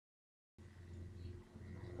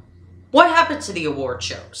What happened to the award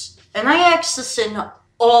shows? And I ask this in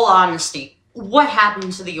all honesty. What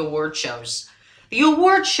happened to the award shows? The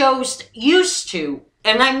award shows used to,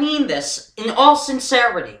 and I mean this in all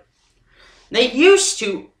sincerity, they used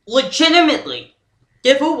to legitimately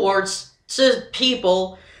give awards to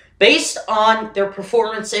people based on their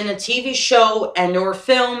performance in a TV show and or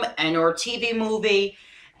film and or TV movie.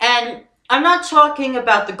 And I'm not talking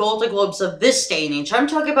about the Golden Globes of this day and age. I'm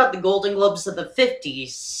talking about the Golden Globes of the 50s,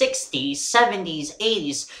 60s, 70s,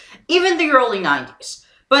 80s, even the early 90s.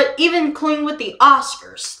 But even including with the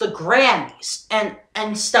Oscars, the Grammys,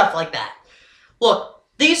 and stuff like that. Look,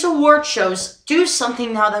 these award shows do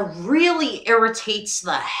something now that really irritates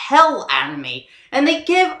the hell out of me. And they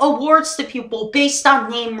give awards to people based on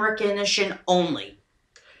name recognition only.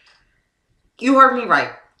 You heard me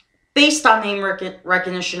right. Based on name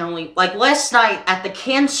recognition only. Like last night at the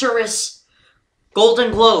cancerous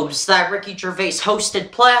Golden Globes that Ricky Gervais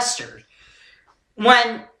hosted plastered.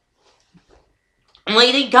 When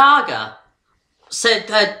Lady Gaga said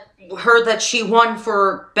that she won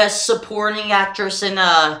for Best Supporting Actress in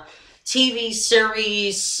a TV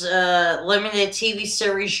series, limited TV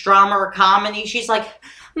series, drama or comedy. She's like,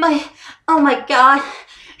 oh my god,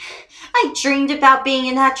 I dreamed about being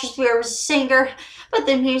an actress where I was a singer, but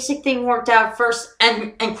the music thing worked out first.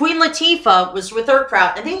 And Queen Latifah was with her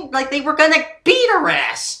crowd, and they were gonna beat her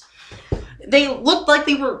ass. They looked like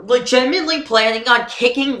they were legitimately planning on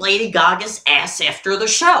kicking Lady Gaga's ass after the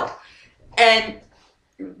show. And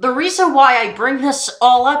the reason why I bring this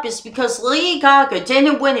all up is because Lady Gaga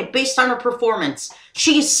didn't win it based on her performance.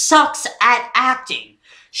 She sucks at acting.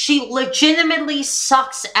 She legitimately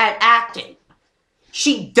sucks at acting.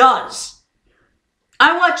 She does.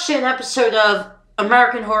 I watched an episode of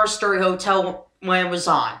American Horror Story Hotel when it was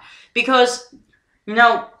on. Because,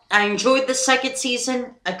 I enjoyed the second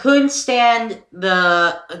season. I couldn't stand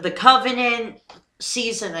the Covenant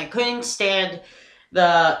season. I couldn't stand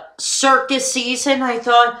the circus season. I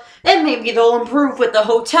thought, maybe they'll improve with the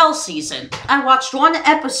hotel season. I watched one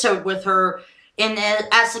episode with her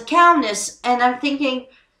as a countess, and I'm thinking,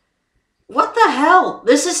 what the hell?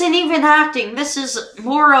 This isn't even acting. This is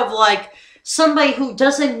more of like somebody who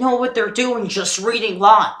doesn't know what they're doing, just reading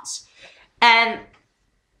lines. And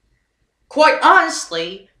quite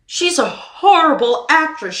honestly, she's a horrible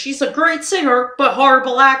actress. She's a great singer, but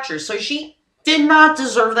horrible actress. So she did not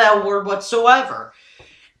deserve that award whatsoever.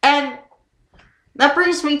 And that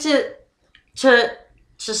brings me to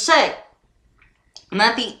say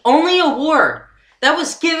that the only award that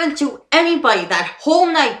was given to anybody that whole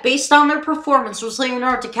night based on their performance was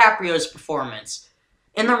Leonardo DiCaprio's performance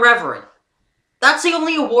in The Revenant. That's the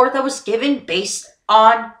only award that was given based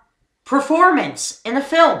on performance in a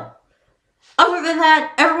film. Other than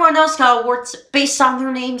that, everyone else got awards based on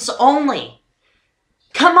their names only.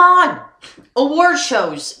 Come on! Award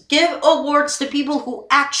shows. Give awards to people who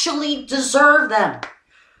actually deserve them.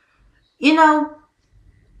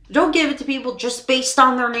 Don't give it to people just based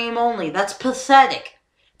on their name only. That's pathetic.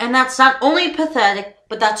 And that's not only pathetic,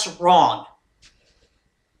 but that's wrong.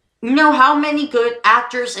 You know how many good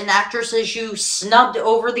actors and actresses you snubbed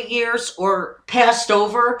over the years or passed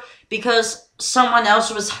over because someone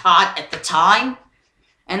else was hot at the time?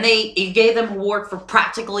 And you gave them an award for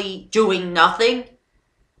practically doing nothing?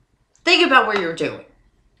 Think about what you're doing.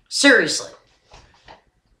 Seriously.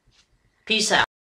 Peace out.